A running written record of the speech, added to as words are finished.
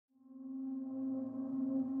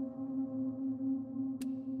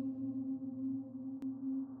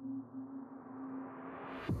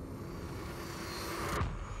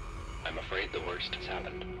afraid the worst has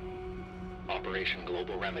happened. Operation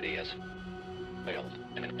Global Remedy has failed,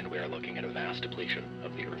 and we are looking at a vast depletion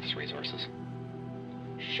of the Earth's resources.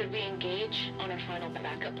 Should we engage on our final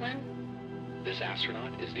backup plan? This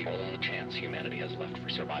astronaut is the only chance humanity has left for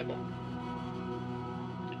survival.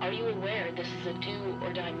 Are you aware this is a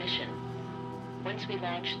do-or-die mission? Once we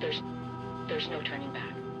launch, there's no turning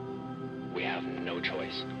back. We have no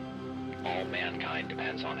choice. All mankind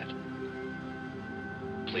depends on it.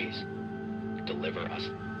 Please, deliver us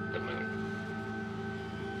the moon.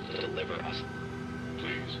 Deliver us.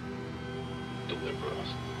 Please. Deliver us.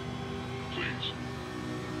 Please.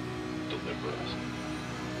 Deliver us.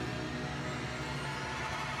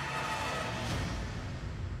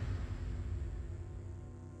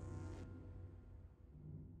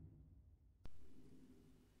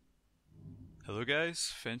 Hello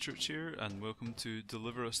guys, Fenchurch here, and welcome to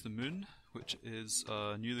Deliver Us the Moon, which is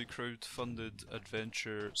a newly crowd-funded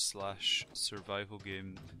adventure slash survival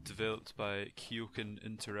game developed by Kyokan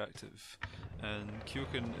Interactive. And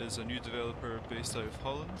Kyokan is a new developer based out of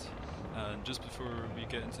Holland, and just before we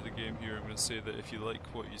get into the game here, I'm going to say that if you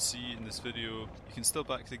like what you see in this video, you can still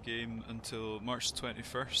back the game until March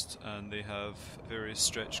 21st, and they have various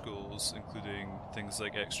stretch goals including things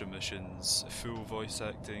like extra missions, full voice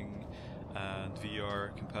acting, and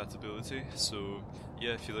VR compatibility. So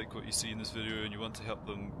yeah, if you like what you see in this video and you want to help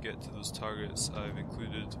them get to those targets, I've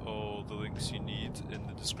included all the links you need in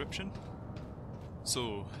the description.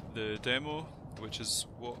 So the demo, which is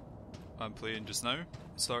what I'm playing just now,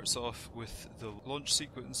 starts off with the launch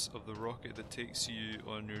sequence of the rocket that takes you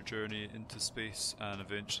on your journey into space and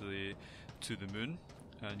eventually to the moon,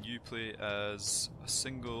 and you play as a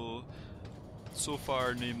single, so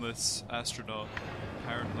far nameless astronaut,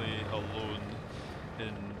 apparently alone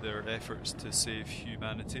in their efforts to save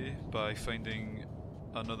humanity by finding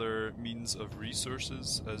another means of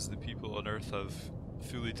resources, as the people on Earth have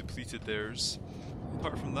fully depleted theirs.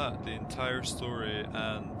 Apart from that, the entire story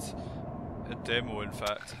and a demo in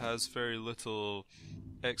fact has very little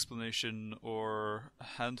explanation or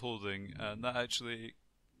hand-holding, and that actually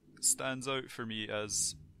stands out for me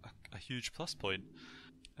as a huge plus point.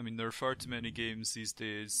 I mean, there are far too many games these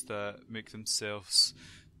days that make themselves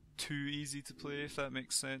too easy to play, if that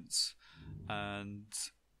makes sense, and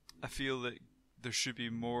I feel that there should be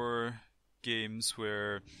more games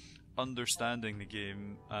where understanding the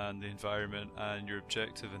game and the environment and your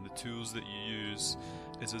objective and the tools that you use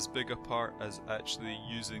is as big a part as actually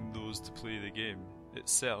using those to play the game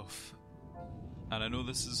itself. And I know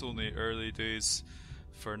this is only early days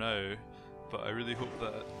for now, but I really hope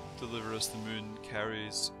that Deliver Us the Moon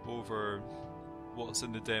carries over what's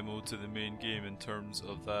in the demo to the main game in terms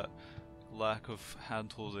of that lack of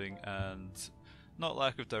hand-holding and not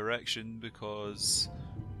lack of direction, because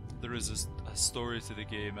there is a story to the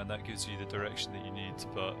game and that gives you the direction that you need,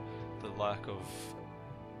 but the lack of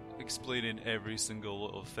explaining every single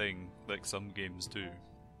little thing like some games do.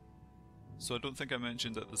 So I don't think I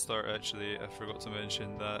mentioned at the start, actually, I forgot to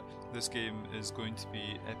mention that this game is going to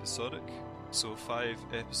be episodic. So 5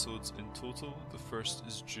 episodes in total. The first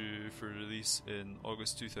is due for release in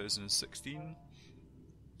August 2016,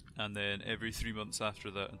 and then every 3 months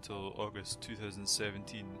after that until August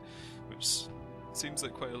 2017, which seems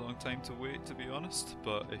like quite a long time to wait, to be honest,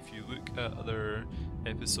 but if you look at other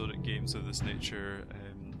episodic games of this nature,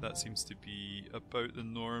 that seems to be about the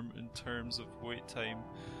norm in terms of wait time.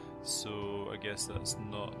 So I guess that's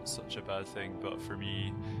not such a bad thing, but for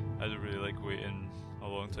me, I don't really like waiting a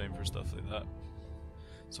long time for stuff like that.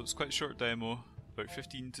 So it's quite a short demo, about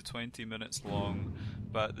 15 to 20 minutes long,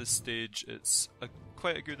 but at this stage it's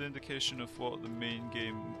quite a good indication of what the main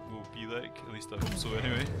game will be like, at least I hope so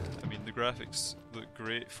anyway. I mean, the graphics look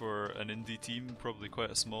great for an indie team, probably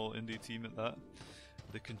quite a small indie team at that.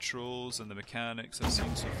 The controls and the mechanics I've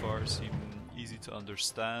seen so far seem easy to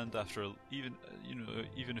understand after even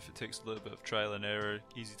if it takes a little bit of trial and error,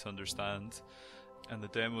 easy to understand. And the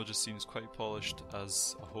demo just seems quite polished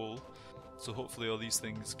as a whole, so hopefully all these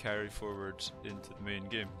things carry forward into the main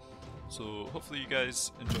game. So hopefully you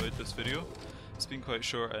guys enjoyed this video. It's been quite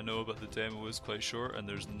short, I know, but the demo is quite short and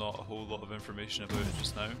there's not a whole lot of information about it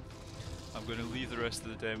just now. I'm going to leave the rest of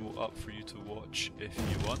the demo up for you to watch if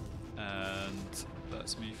you want, and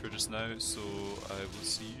that's me for just now, so I will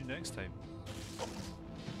see you next time.